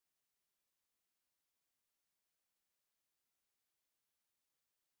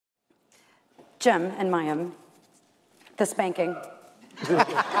Jim and Mayim, the spanking.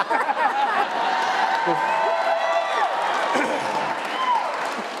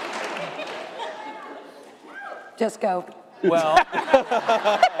 Just go. Well,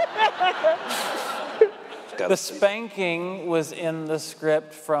 the spanking was in the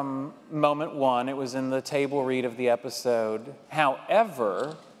script from moment one. It was in the table read of the episode.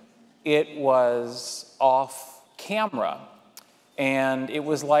 However, it was off camera. And it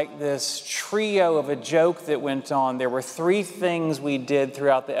was like this trio of a joke that went on. There were 3 things we did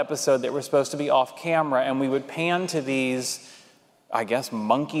throughout the episode that were supposed to be off camera, and we would pan to these, I guess,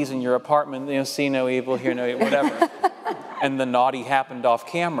 monkeys in your apartment, you know, see no evil, hear no evil, whatever. And the naughty happened off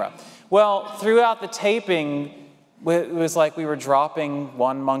camera. Well, throughout the taping, it was like we were dropping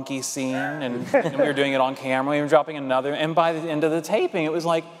one monkey scene, and we were doing it on camera, we were dropping another, and by the end of the taping, it was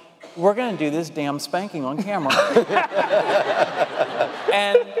like, we're going to do this damn spanking on camera.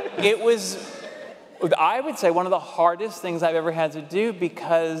 And it was, I would say, one of the hardest things I've ever had to do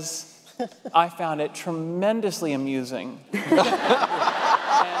because I found it tremendously amusing. And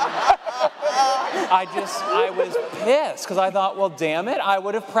I was pissed because I thought, well, damn it, I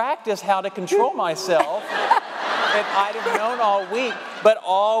would have practiced how to control myself if I'd have known all week. But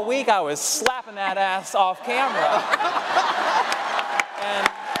all week I was slapping that ass off camera. And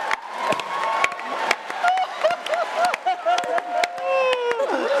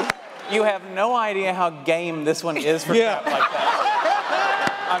you have no idea how game this one is for crap like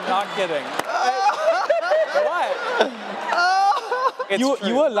that. I'm not kidding. What?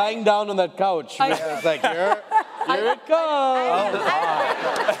 You were lying down on that couch. It's like, here it comes.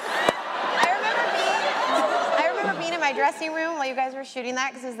 I remember being in my dressing room while you guys were shooting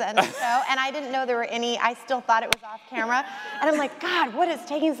that because it was the end of the show, and I didn't know there were any, I still thought it was off camera. And I'm like, God, what is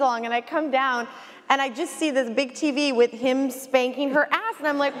taking so long? And I come down, and I just see this big TV with him spanking her ass, and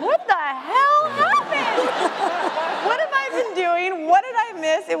I'm like, what the hell happened? What have I been doing? What did I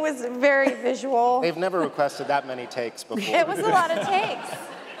miss? It was very visual. They've never requested that many takes before. It was a lot of takes.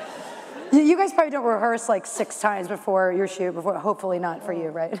 You guys probably don't rehearse like 6 times before your shoot, hopefully not for you,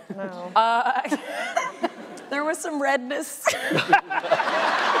 right? No. There was some redness.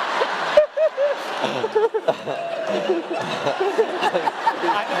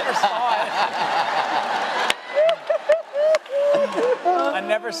 I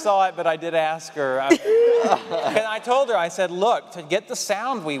never saw it, but I did ask her. And I told her, I said, look, to get the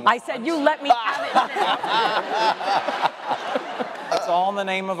sound we want. I said, you let me have it. It's all in the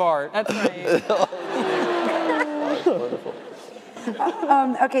name of art. That's right. Wonderful.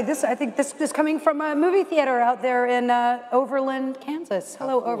 Okay, I think this is coming from a movie theater out there in Overland, Kansas.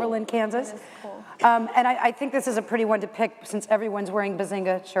 Hello, Overland, Kansas. Cool. And I think this is a pretty one to pick since everyone's wearing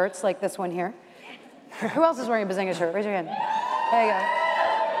Bazinga shirts like this one here. Who else is wearing a Bazinga shirt? Raise your hand. There you go.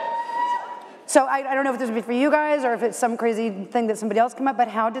 So I don't know if this would be for you guys or if it's some crazy thing that somebody else came up, but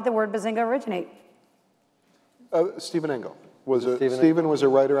how did the word Bazinga originate? Stephen Engel. Stephen was a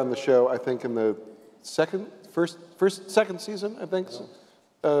writer on the show, I think, in the second season, I think.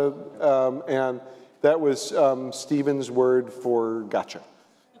 And that was Stephen's word for gotcha.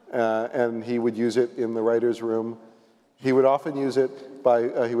 And he would use it in the writer's room. He would often use it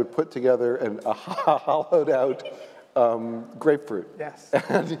by, he would put together a hollowed out grapefruit. Yes.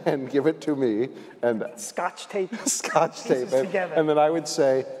 And give it to me. And Scotch tape. Scotch tape it. Together. And then I would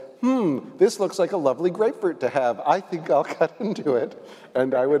say, this looks like a lovely grapefruit to have. I think I'll cut into it.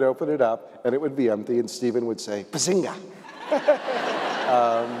 And I would open it up, and it would be empty, and Stephen would say, Bazinga.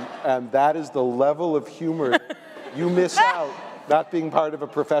 And that is the level of humor you miss out not being part of a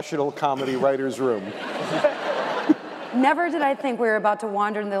professional comedy writer's room. Never did I think we were about to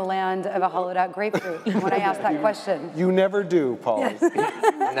wander into the land of a hollowed out grapefruit when I asked that question. You never do, Paul. Yes.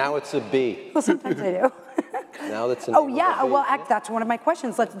 Now it's a B. Well, sometimes I do. Now that's a Oh, yeah, well, that's one of my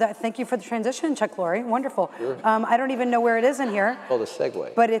questions. Thank you for the transition, Chuck Lorre. Wonderful. Sure. I don't even know where it is in here. Called a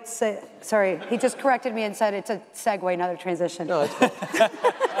segue. But it's, sorry, he just corrected me and said it's a segue, not a transition. No, it's fine.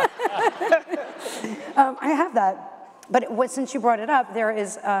 I have that. But since you brought it up, there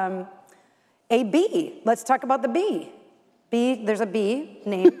is a bee. Let's talk about the bee. There's a bee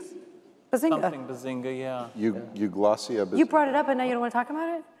named Bazinga. Something Bazinga, yeah. Euglossia Bazinga. You brought it up and now you don't want to talk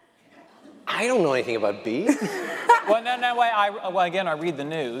about it? I don't know anything about bees. Well, no, again, I read the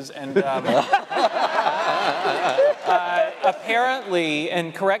news, and apparently,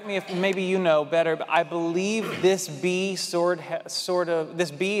 and correct me if maybe you know better, but I believe this bee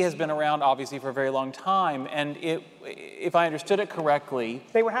this bee has been around obviously for a very long time, and if I understood it correctly,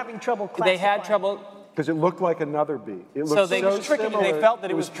 They were having trouble classifying. they had trouble Because it looked like another bee. It looked So they so tricked me. similar. They felt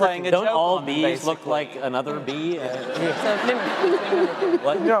that it was playing a Don't joke all on them, bees look basically. like another bee?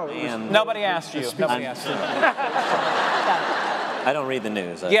 What? No. Man. Nobody asked you. Nobody asked you. I don't read the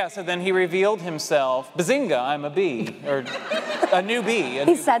news. Yeah, so then he revealed himself. Bazinga, I'm a bee. Or a new bee.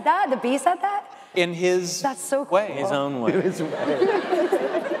 He said that? The bee said that? In his That's so cool. way. His own way.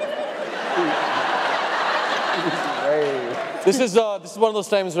 This is one of those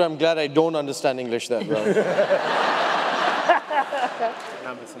times where I'm glad I don't understand English that well.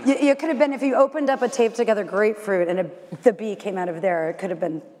 You could have been, if you opened up a taped together grapefruit and the bee came out of there, it could have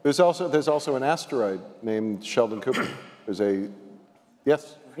been. There's also an asteroid named Sheldon Cooper.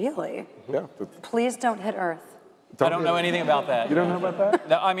 Yes. Really? Yeah. Please don't hit Earth. I don't know anything about that. You don't know about that?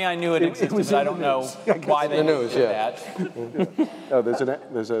 No, I mean, I knew it existed, was but I in the don't know news. why they The news, did yeah. that. No,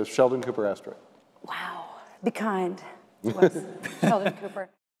 there's a Sheldon Cooper asteroid. Wow. Be kind to us, Sheldon Cooper.